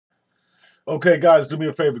Okay, guys, do me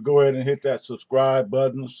a favor. Go ahead and hit that subscribe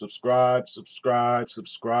button. Subscribe, subscribe,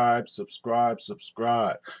 subscribe, subscribe,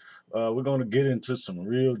 subscribe. We're going to get into some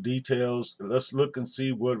real details. Let's look and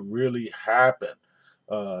see what really happened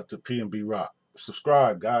to PnB Rock.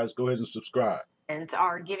 Subscribe, guys. Go ahead and subscribe. And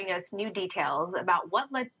are giving us new details about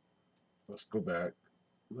what led. Let's go back.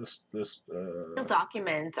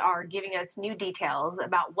 Documents are giving us new details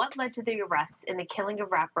about what led to the arrests in the killing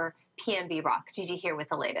of rapper PnB Rock. Gigi here with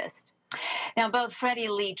the latest. Now, both Freddie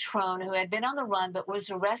Lee Trone, who had been on the run but was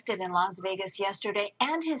arrested in Las Vegas yesterday,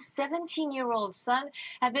 and his 17-year-old son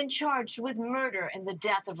have been charged with murder in the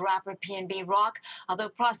death of rapper PnB Rock, although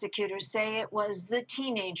prosecutors say it was the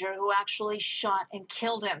teenager who actually shot and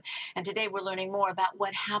killed him. And today we're learning more about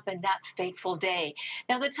what happened that fateful day.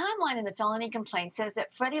 Now, the timeline in the felony complaint says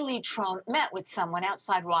that Freddie Lee Trone met with someone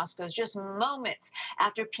outside Roscoe's just moments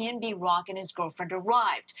after PnB Rock and his girlfriend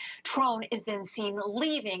arrived. Trone is then seen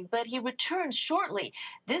leaving, but he returns shortly.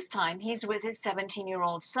 This time, he's with his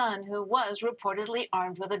 17-year-old son, who was reportedly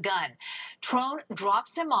armed with a gun. Trone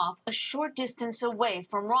drops him off a short distance away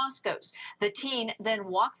from Roscoe's. The teen then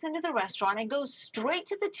walks into the restaurant and goes straight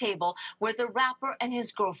to the table where the rapper and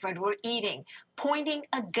his girlfriend were eating, pointing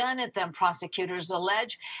a gun at them, prosecutors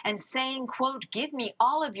allege, and saying, quote, "Give me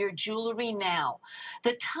all of your jewelry now."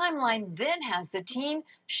 The timeline then has the teen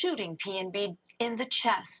shooting PnB in the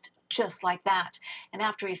chest, just like that. And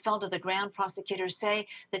after he fell to the ground, prosecutors say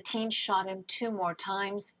the teen shot him 2 more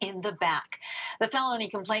times in the back. The felony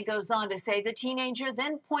complaint goes on to say the teenager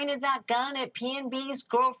then pointed that gun at PnB's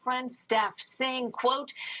girlfriend, Steph, saying,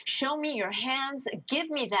 quote, "Show me your hands, give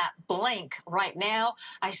me that blank right now.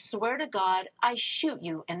 I swear to God, I shoot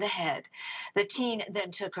you in the head." The teen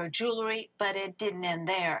then took her jewelry, but it didn't end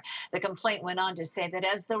there. The complaint went on to say that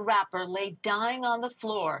as the rapper lay dying on the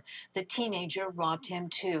floor, the teenager robbed him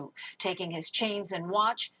too, taking his chains and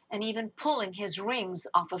watch and even pulling his rings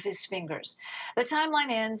off of his fingers. The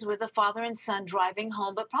timeline ends with the father and son driving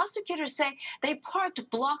home, but prosecutors say they parked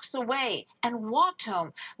blocks away and walked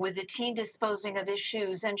home, with the teen disposing of his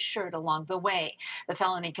shoes and shirt along the way. The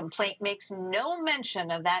felony complaint makes no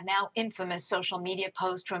mention of that now infamous social media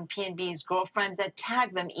post from PnB's girlfriend that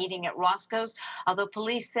tagged them eating at Roscoe's, although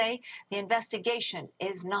police say the investigation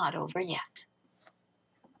is not over yet.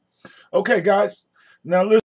 Okay, guys. Now listen.